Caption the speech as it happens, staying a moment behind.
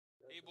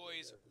Hey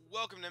boys,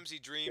 welcome to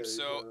MCDreamz.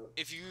 So,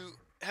 if you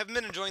haven't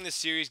been enjoying this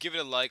series, give it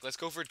a like. Let's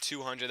go for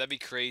 200. That'd be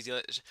crazy.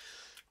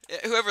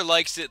 Whoever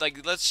likes it,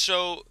 like, let's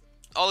show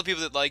all the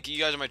people that like it. You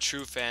guys are my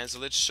true fans, so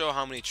let's show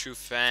how many true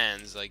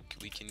fans like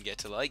we can get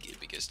to like it.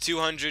 Because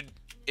 200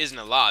 isn't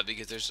a lot.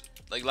 Because there's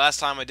like last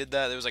time I did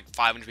that, there was like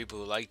 500 people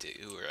who liked it,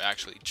 who were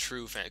actually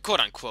true fans, quote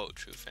unquote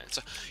true fans.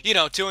 So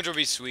 200 would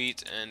be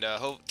sweet. And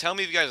tell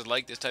me if you guys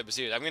like this type of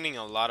series. I'm getting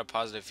a lot of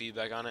positive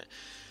feedback on it.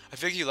 I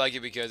think you like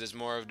it because it's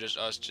more of just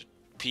us just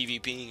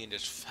PvPing and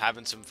just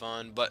having some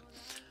fun. But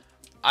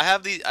I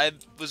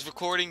was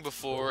recording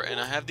before, and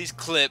I have these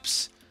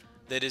clips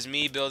that is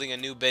me building a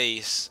new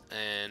base.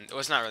 And well,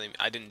 it's not really,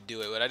 I didn't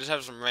do it, but I just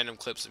have some random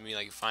clips of me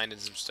like finding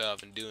some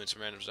stuff and doing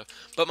some random stuff.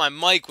 But my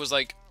mic was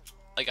like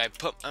I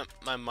put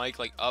my mic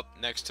like up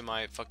next to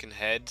my fucking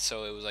head,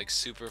 so it was like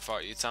super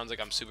far. It sounds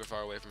like I'm super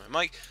far away from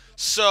my mic,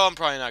 so I'm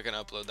probably not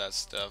gonna upload that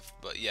stuff.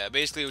 But yeah,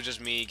 basically it was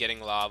just me getting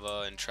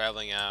lava and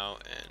traveling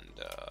out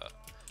and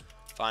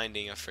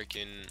finding a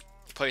freaking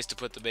place to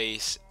put the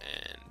base,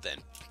 and then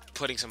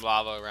putting some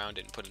lava around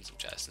it and putting some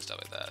chests and stuff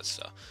like that.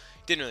 So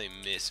didn't really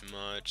miss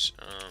much.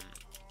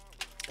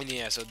 And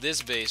yeah, so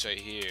this base right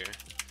here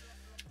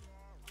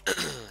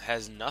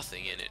has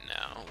nothing in it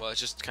now. Well, it's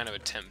just kind of a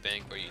temp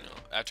bank where,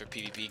 after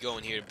PvP, go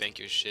in here to bank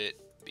your shit,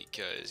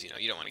 because, you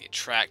don't want to get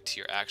tracked to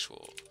your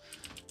actual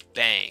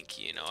bank,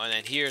 And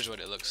then here's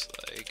what it looks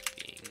like.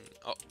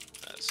 Oh,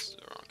 that's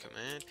the wrong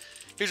command.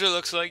 Here's what it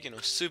looks like,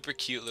 super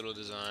cute little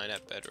design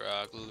at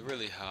Bedrock,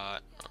 really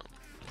hot.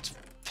 It's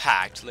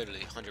packed,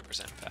 literally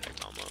 100%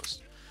 packed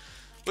almost,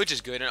 which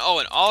is good. And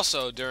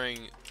also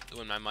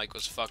when my mic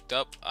was fucked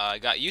up, I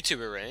got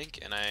YouTuber rank,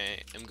 and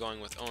I am going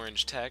with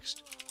orange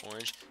text,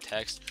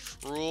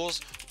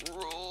 rules.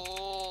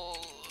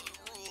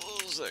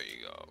 There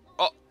you go.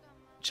 Oh,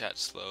 chat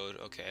slowed.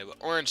 Okay, but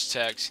orange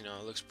text, it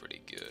looks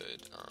pretty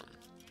good.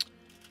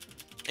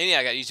 And yeah,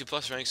 I got YouTube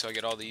Plus rank, so I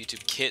get all the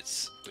YouTube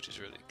kits, which is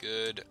really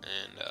good,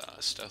 and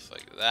stuff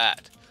like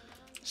that.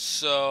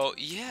 So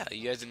yeah,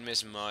 you guys didn't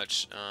miss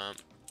much.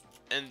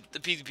 And the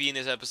PvP in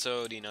this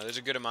episode, there's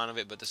a good amount of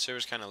it, but the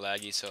server's kind of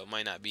laggy, so it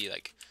might not be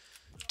like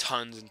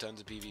tons and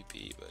tons of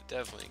PvP, but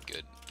definitely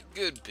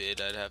good bit,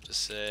 I'd have to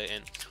say.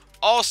 And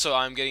also,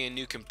 I'm getting a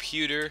new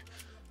computer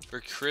for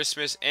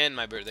Christmas and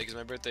my birthday, because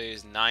my birthday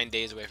is 9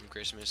 days away from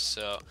Christmas.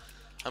 So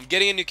I'm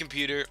getting a new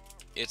computer.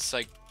 It's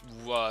like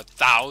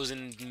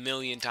 1,000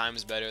 million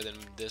times better than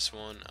this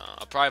one.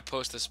 I'll probably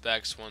post the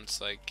specs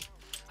once, like,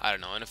 I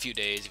don't know, in a few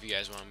days if you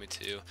guys want me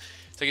to.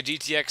 It's like a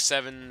GTX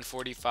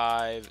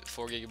 745,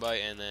 4GB,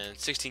 and then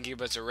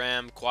 16GB of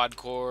RAM, quad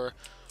core,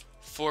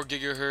 4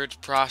 GHz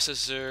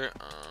processor,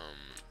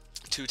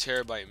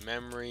 2TB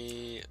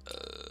memory.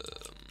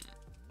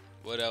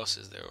 What else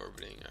is there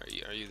orbiting?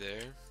 Are you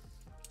there?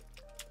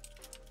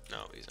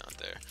 No, he's not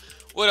there.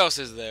 What else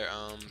is there?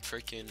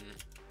 Freaking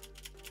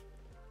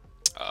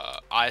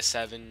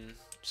i7,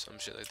 some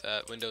shit like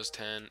that. Windows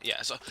 10.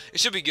 Yeah, so it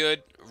should be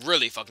good.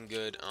 Really fucking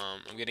good.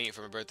 I'm getting it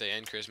for my birthday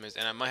and Christmas,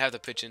 and I might have to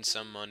pitch in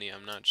some money.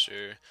 I'm not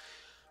sure.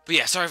 But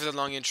yeah, sorry for the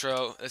long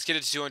intro. Let's get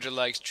it to 200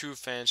 likes. True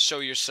fans, show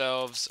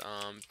yourselves.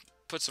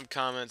 Put some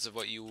comments of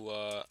what you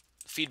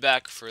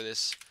feedback for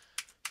this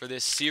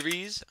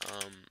series.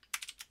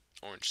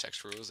 Orange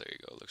text rules. There you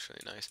go. Looks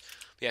really nice.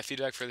 But yeah,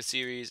 feedback for the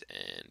series,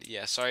 and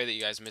yeah, sorry that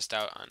you guys missed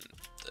out on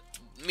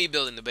me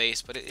building the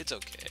base, but it's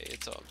okay.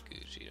 It's all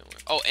Gucci. Don't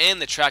worry. Oh,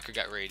 and the tracker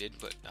got raided,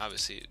 but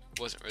obviously it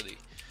wasn't really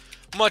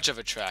much of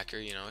a tracker.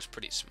 It's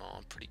pretty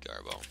small, pretty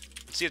garbo.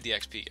 Let's see if the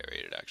XP got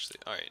raided actually.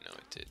 All right, no,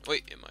 it did.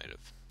 Wait, it might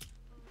have.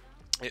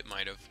 It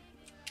might have.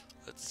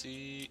 Let's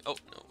see. Oh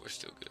no, we're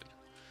still good.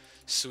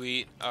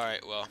 Sweet. All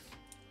right. Well,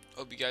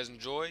 hope you guys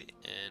enjoy,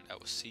 and I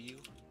will see you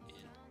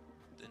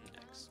in the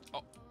next.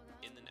 Oh,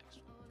 in the next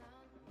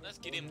one. Let's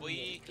get him,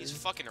 boy. He's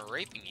fucking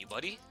raping me,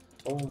 buddy.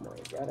 Oh my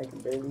god, I can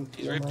barely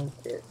see my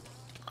kid.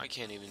 I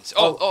can't even see.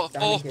 Oh!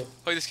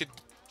 Play this kid.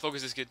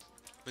 Focus this kid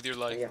with your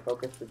light. Yeah,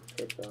 focus the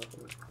kid though.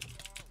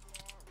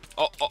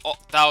 Oh!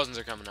 Thousands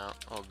are coming out.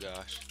 Oh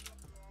gosh.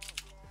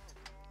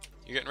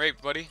 You're getting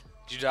raped, buddy.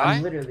 Did you die?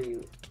 I'm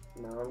literally.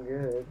 No, I'm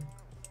good.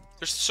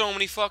 There's so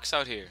many fucks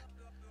out here.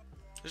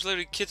 There's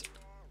literally kids.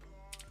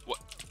 What?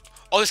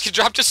 Oh, this kid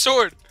dropped his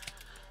sword.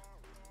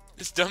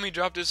 This dummy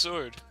dropped his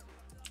sword.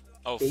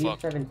 Oh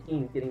fuck.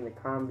 17 getting the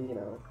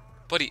combino.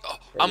 Buddy,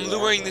 I'm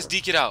luring this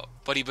D kid out.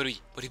 Buddy.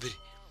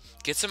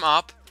 Get some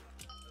op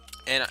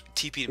and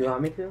TP to me. You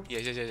want me to?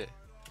 Yeah.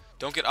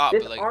 Don't get op,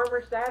 this but like.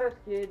 armor status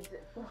kid.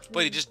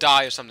 Buddy, just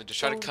die or something. Just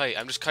try to kite.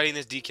 I'm just kiting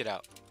this D kid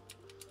out.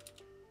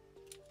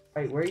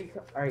 Alright, where are you?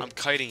 Alright. I'm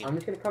kiting him. I'm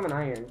just gonna come in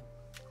iron.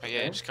 Oh,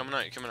 yeah, just come in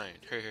iron.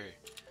 Hurry.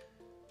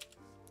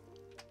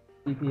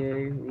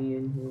 CPA, me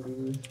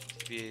and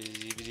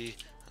DPD.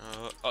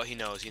 Oh, he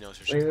knows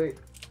for sure.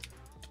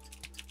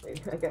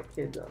 Wait, I got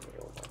kids on me.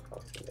 Oh my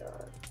fucking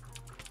god.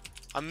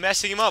 I'm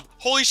messing him up.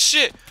 Holy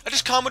shit! I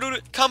just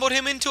comboed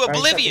him into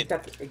oblivion.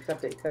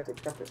 Accept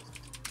it.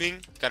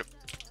 Bing. Got it.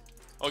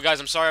 Oh, guys,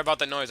 I'm sorry about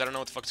that noise. I don't know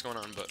what the fuck's going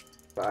on, but.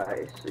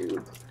 Bye,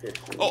 dude.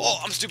 Oh,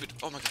 I'm stupid.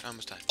 Oh my god, I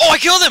almost died. Oh, I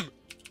killed him!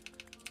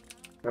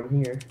 I'm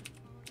here.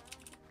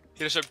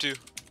 Get us up too.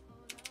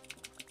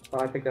 Oh,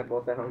 I picked up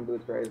both the home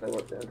boots right as I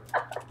walked in.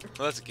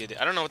 Well, that's good.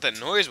 I don't know what that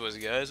noise was,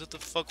 guys. What the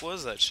fuck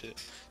was that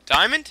shit?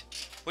 Diamond?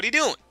 What are you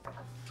doing?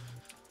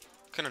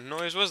 What kind of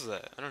noise was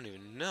that? I don't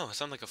even know. It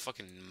sounded like a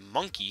fucking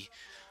monkey.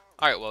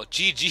 Alright, well,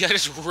 GG. I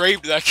just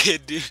raped that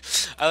kid, dude.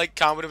 I like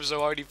comboed him so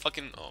hard he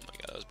fucking... Oh my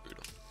god, that was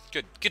brutal.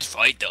 Good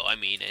fight, though. I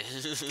mean it.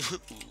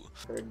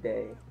 For a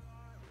day.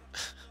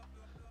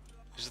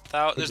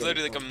 There's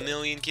literally like a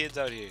million kids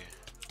out here.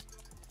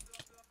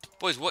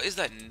 Boys, what is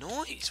that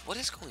noise? What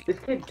is going on? This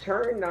kid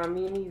turned on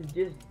me and he's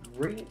just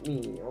raped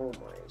me. Oh my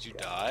god. Did you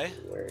die?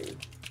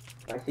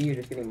 I see you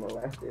just getting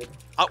molested.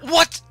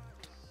 What?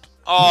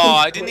 Oh,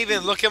 I didn't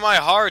even look at my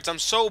hearts. I'm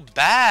so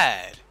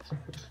bad.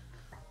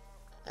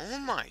 Oh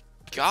my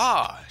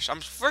gosh. I'm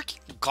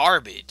freaking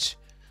garbage.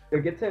 So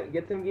get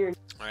some gear.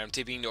 Alright, I'm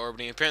TPing to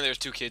orbiting. Apparently there's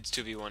 2 kids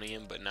 2v1ing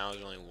him, but now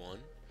there's only 1.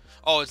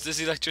 Oh, it's this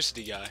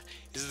electricity guy.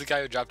 This is the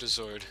guy who dropped his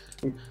sword.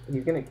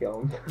 He's gonna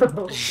kill him.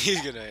 He's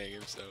gonna hang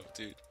himself,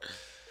 dude.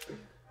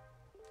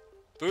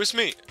 Boost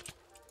me.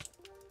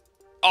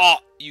 Oh,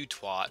 you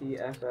twat.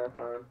 EFF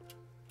on.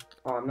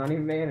 Oh, I'm not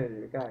even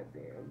manager. God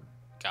damn.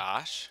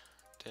 Gosh.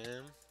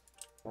 Damn.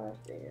 Gosh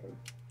damn.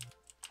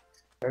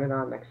 Turn it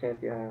on next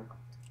chance you have.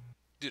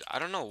 Dude, I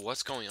don't know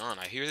what's going on.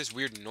 I hear this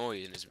weird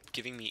noise and it's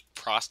giving me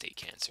prostate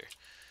cancer.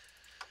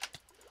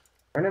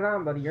 Turn it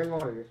on, buddy. You're in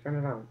water. Just turn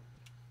it on.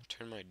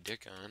 Turn my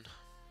dick on.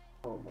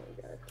 Oh my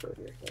god,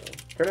 kill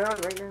yourself. Turn it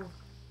on right now.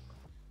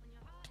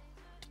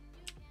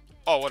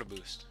 Oh, what a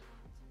boost.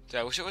 Dude,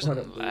 I wish it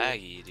wasn't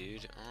laggy,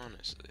 dude.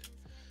 Honestly.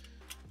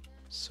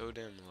 So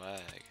damn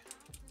lag.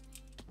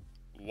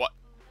 What?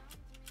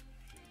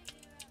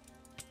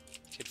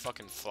 Kid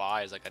fucking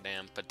flies like a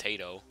damn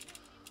potato.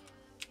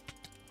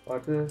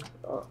 Watch this.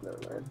 Oh, never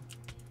mind.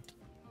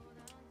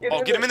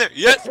 Get him in there.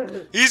 Yes!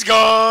 He's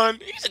gone!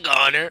 He's a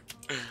goner.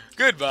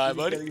 Goodbye,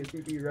 buddy.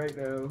 Getting a TP right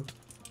now.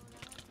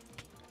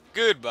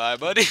 Goodbye,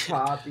 buddy.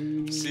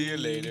 Poppy. See you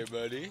later,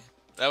 buddy.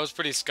 That was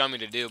pretty scummy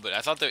to do, but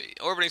I thought that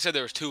orbiting said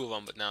there was 2 of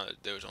them, but now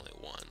there was only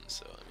 1.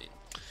 So I mean,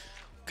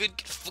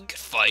 good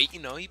fight. You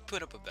know, he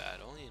put up a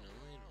battle. You know.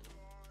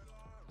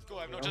 Let's go.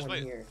 I have no chest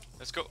plate.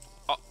 Let's go.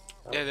 Oh,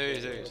 yeah, there he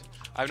is. There he is.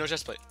 I have no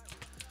chest plate.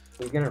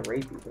 He's gonna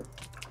rape you.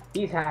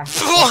 He's hacking.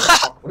 What the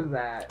fuck was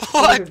that?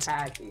 What? He was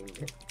hacking.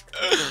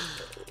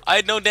 I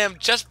had no damn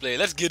chest plate.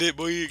 Let's get it,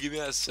 boy. Give me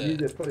that set. He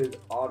just put his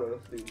auto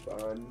suit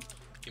on.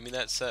 Give me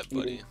that set,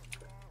 buddy.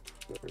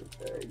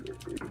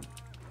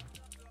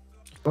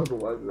 What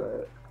was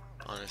that?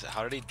 Honestly,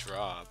 how did he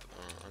drop?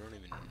 I don't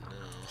even know.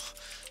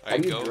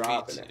 Alright, go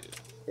drop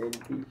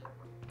V2.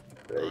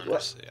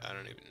 Honestly, I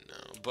don't even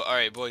know. But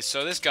alright, boys.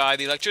 So this guy,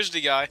 the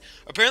electricity guy,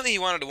 apparently he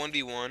wanted a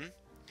 1v1,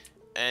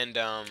 and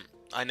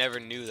I never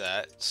knew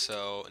that.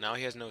 So now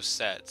he has no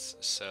sets.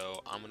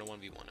 So I'm gonna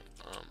 1v1 him.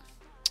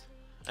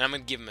 And I'm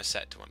gonna give him a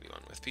set to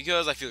 1v1 with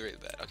because I feel really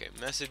bad. Okay,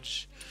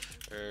 message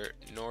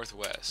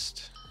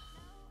northwest.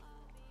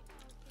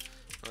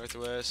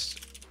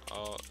 Northwest,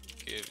 I'll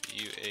give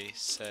you a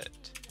set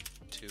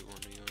to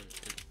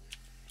 1v1.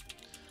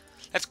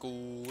 That's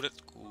cool, that's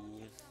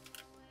cool.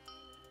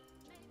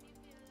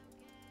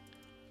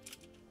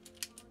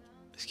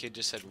 This kid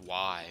just said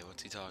why.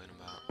 What's he talking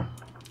about?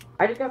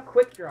 I just got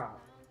quick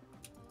drop.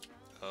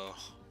 Oh,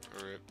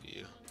 rip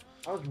you.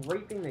 I was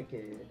raping the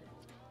kid.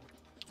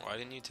 Why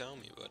didn't you tell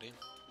me, buddy?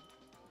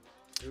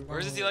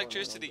 Where's the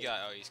electricity guy?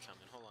 Oh, he's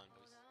coming. Hold on,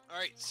 boys.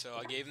 Alright, so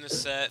I gave him the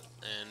set,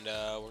 and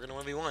we're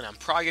gonna 1v1. I'm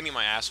probably getting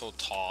my asshole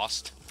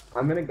tossed.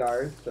 I'm gonna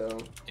guard, so...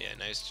 Yeah,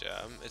 nice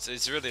job.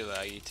 It's really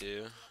laggy,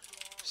 too.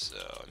 So,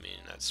 I mean,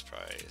 that's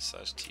probably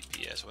slash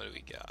TPS. What do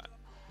we got?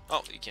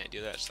 Oh, you can't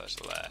do that slash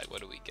lag. What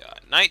do we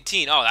got?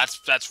 19! Oh,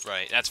 that's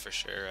right. That's for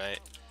sure,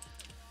 right?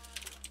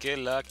 Good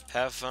luck.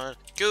 Have fun.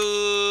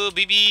 Go,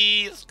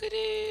 BB! Let's get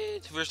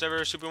it! First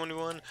ever Super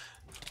 1v1.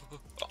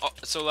 Oh,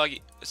 it's so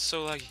laggy. It's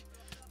so laggy.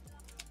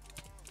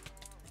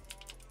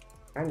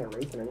 Kinda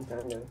raping him,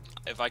 kinda.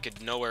 If I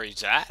could know where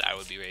he's at, I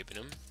would be raping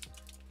him.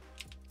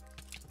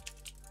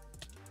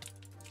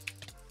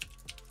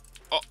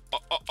 Oh.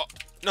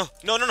 No,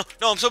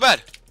 I'm so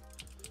bad.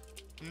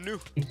 No.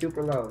 He's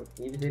super low.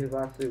 You just need his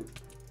last suit.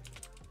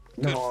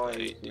 Nice,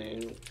 fight, man.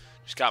 dude.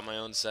 Just got my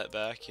own set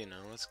back, you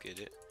know, let's get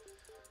it.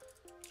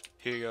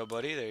 Here you go,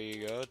 buddy. There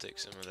you go. Take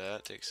some of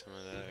that. Take some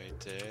of that right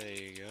there. There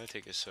you go.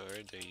 Take a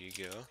sword. There you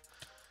go.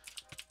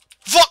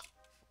 Fuck!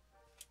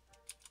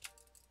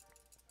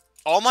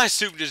 All my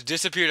soup just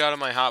disappeared out of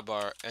my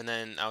hotbar, and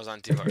then I was on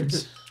 2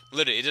 hearts.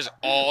 Literally, it just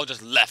all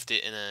just left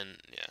it, and then,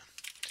 yeah.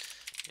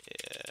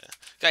 Yeah.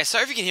 Guys,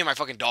 sorry if you can hear my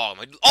fucking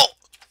dog. Oh!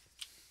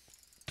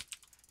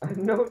 I have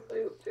no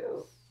suit,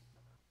 too.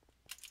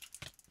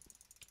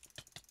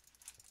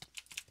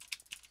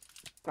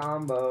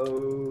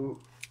 Combo.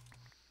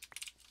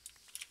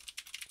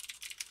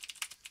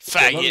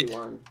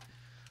 Faggot.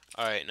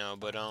 Alright, no,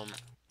 but,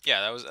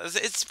 yeah, that was,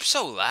 it's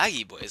so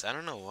laggy, boys. I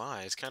don't know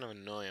why. It's kind of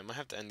annoying. I might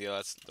have to end the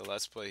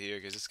let's play here,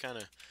 because it's kind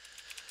of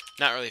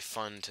not really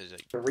fun to,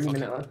 like,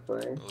 3-minute let's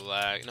play.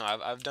 lag. No,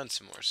 I've done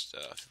some more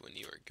stuff when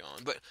you were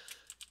gone, but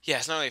yeah,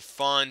 it's not really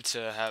fun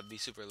to be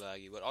super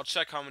laggy. But I'll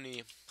check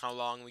how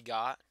long we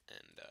got,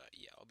 and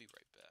yeah, I'll be.